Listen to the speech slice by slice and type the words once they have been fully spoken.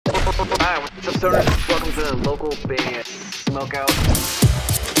Hi, what's up, stoners? Welcome to the local band Smokeout.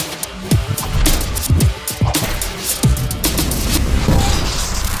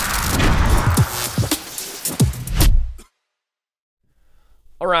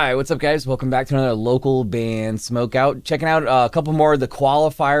 All right, what's up, guys? Welcome back to another local band Smokeout. Checking out a couple more of the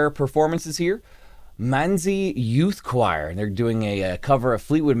Qualifier performances here. Mzansi Youth Choir. They're doing a cover of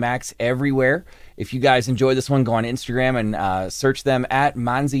Fleetwood Mac's Everywhere. If you guys enjoy this one, go on Instagram and search them at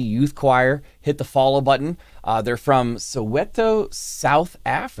Mzansi Youth Choir. Hit the follow button. They're from Soweto, South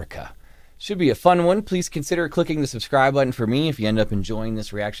Africa. Should be a fun one. Please consider clicking the subscribe button for me if you end up enjoying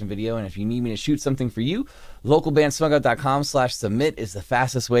this reaction video. And if you need me to shoot something for you, localbandsmokeout.com/submit is the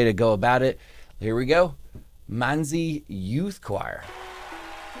fastest way to go about it. Here we go. Mzansi Youth Choir.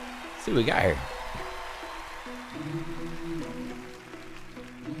 Let's see what we got here.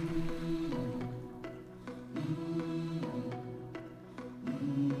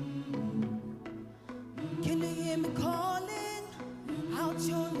 Can you hear me calling out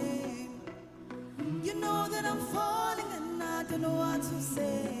your name? You know that I'm falling and I don't know what to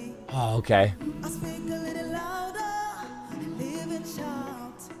say. Oh, okay. I speak a little louder, live and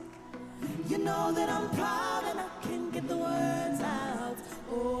shout. You know that I'm proud and I can't get the words out.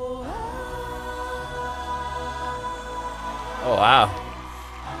 Oh, Oh, wow.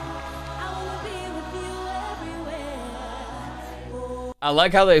 I wanna be with you everywhere. I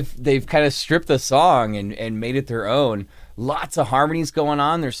like how they've kind of stripped the song and made it their own. Lots of harmonies going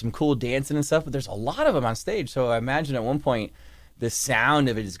on. There's some cool dancing and stuff, but there's a lot of them on stage. So I imagine at one point the sound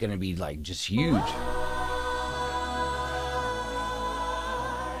of it is going to be like just huge.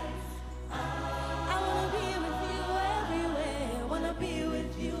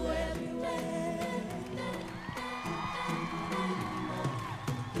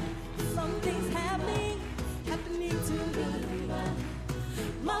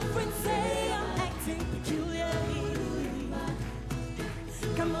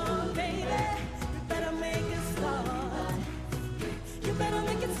 Come on, baby, you better make it start. You better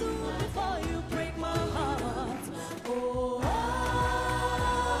make it soon before you break my heart. Oh,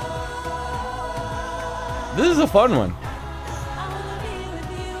 This is a fun one. I wanna be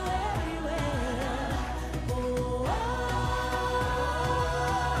with you everywhere. Oh,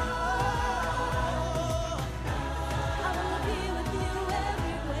 I wanna be with you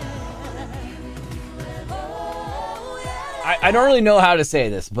everywhere. Oh, yeah. I don't really know how to say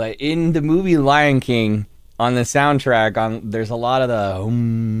this, but in the movie Lion King, on the soundtrack, there's a lot of the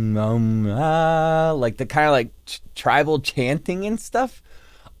like the kind of like tribal chanting and stuff.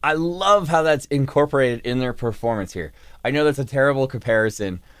 I love how that's incorporated in their performance here. I know that's a terrible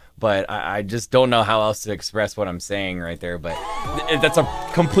comparison, but I just don't know how else to express what I'm saying right there, but that's a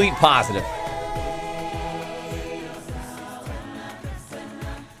complete positive.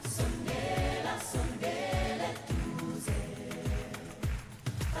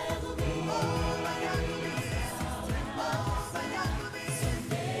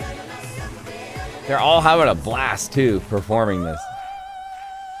 They're all having a blast too performing this.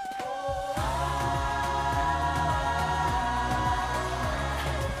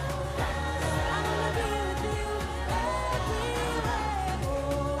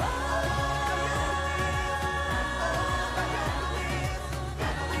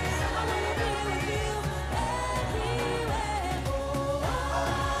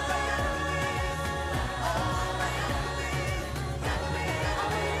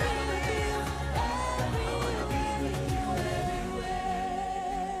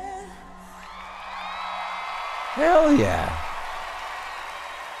 Hell yeah.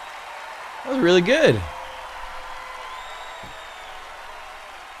 That was really good.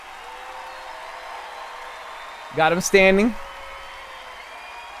 Got him standing.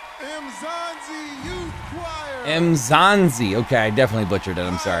 Mzansi Youth Choir. Mzansi. Okay, I definitely butchered it.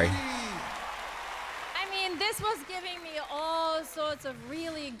 I'm sorry. I mean, this was giving me all sorts of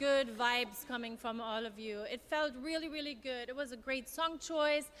really good vibes coming from all of you. It felt really, really good. It was a great song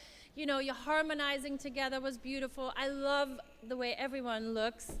choice. You know, your harmonizing together was beautiful. I love the way everyone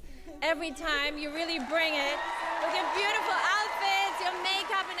looks. Every time you really bring it with your beautiful outfits, your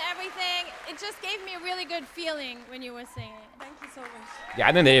makeup and everything. It just gave me a really good feeling when you were singing. Thank you so much. Yeah,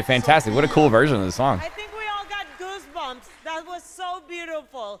 I think they did fantastic. What a cool version of the song. I think we all got goosebumps. That was so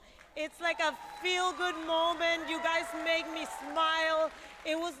beautiful. It's like a feel-good moment. You guys make me smile.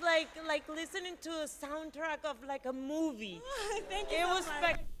 It was like listening to a soundtrack of like a movie. Thank you It so was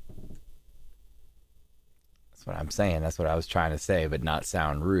much. That's what I'm saying. That's what I was trying to say, but not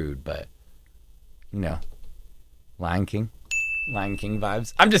sound rude. But, you know, Lion King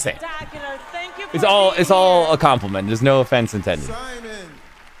vibes. I'm just saying. spectacular. Thank you for It's all being here. a compliment. There's no offense intended. Simon.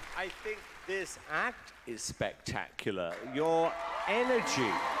 I think this act is spectacular. Your energy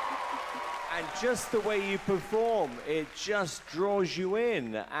and just the way you perform, it just draws you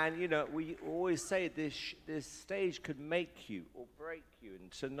in. And you know, we always say this stage could make you or break you, and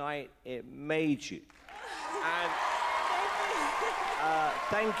tonight it made you. And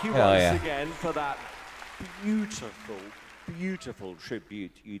thank you once again for that beautiful, beautiful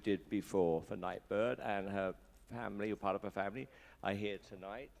tribute you did before for Nightbird and her family, or part of her family, are here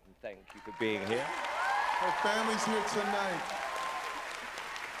tonight. And thank you for being here. Her family's here tonight.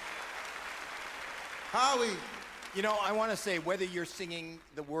 Howie. You know, I want to say, whether you're singing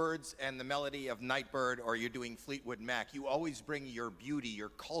the words and the melody of Nightbird or you're doing Fleetwood Mac, you always bring your beauty, your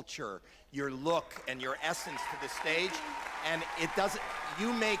culture, your look, and your essence to the stage. And it doesn't,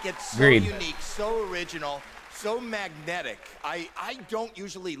 you make it so unique, so original, so magnetic. I don't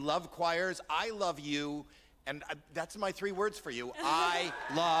usually love choirs. I love you. And that's my 3 words for you. I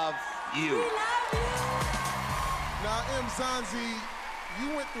love you. We love you. Now, Mzansi,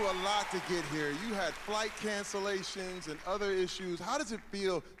 you went through a lot to get here. You had flight cancellations and other issues. How does it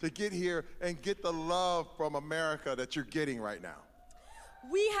feel to get here and get the love from America that you're getting right now?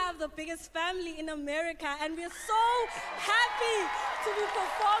 We have the biggest family in America, and we're so happy to be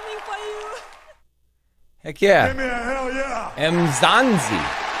performing for you. Heck yeah. Give me a hell yeah.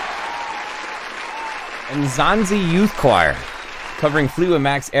 Mzansi Youth Choir, covering Fleetwood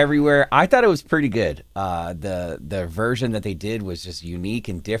Mac's Everywhere. I thought it was pretty good. The version that they did was just unique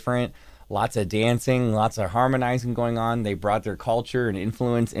and different. Lots of dancing, lots of harmonizing going on. They brought their culture and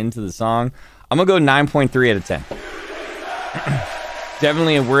influence into the song. I'm going to go 9.3 out of 10.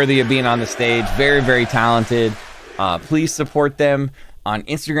 Definitely worthy of being on the stage. Very, very talented. Please support them on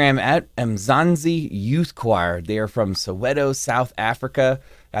Instagram at Mzansi Youth Choir. They are from Soweto, South Africa.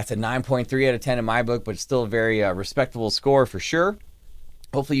 That's a 9.3 out of 10 in my book, but still a very respectable score for sure.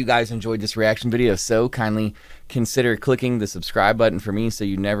 Hopefully you guys enjoyed this reaction video. So kindly consider clicking the subscribe button for me so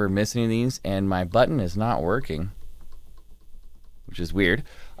you never miss any of these. And my button is not working, which is weird.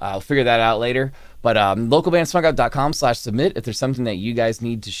 I'll figure that out later. But localbandsmokeout.com/submit if there's something that you guys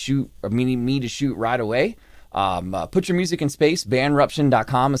need to shoot or need me to shoot right away. Put your music in space.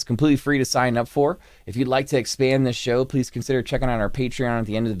 Bandruption.com is completely free to sign up for. If you'd like to expand this show, please consider checking out our Patreon at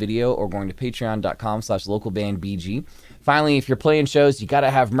the end of the video or going to patreon.com/localbandbg. Finally, if you're playing shows, you got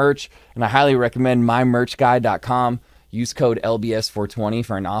to have merch, and I highly recommend mymerchguy.com. Use code LBS420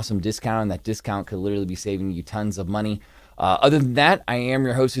 for an awesome discount, and that discount could literally be saving you tons of money. Other than that, I am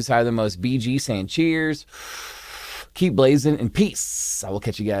your host who's higher than most, BG, saying cheers, keep blazing, and peace. I will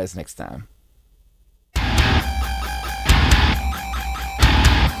catch you guys next time.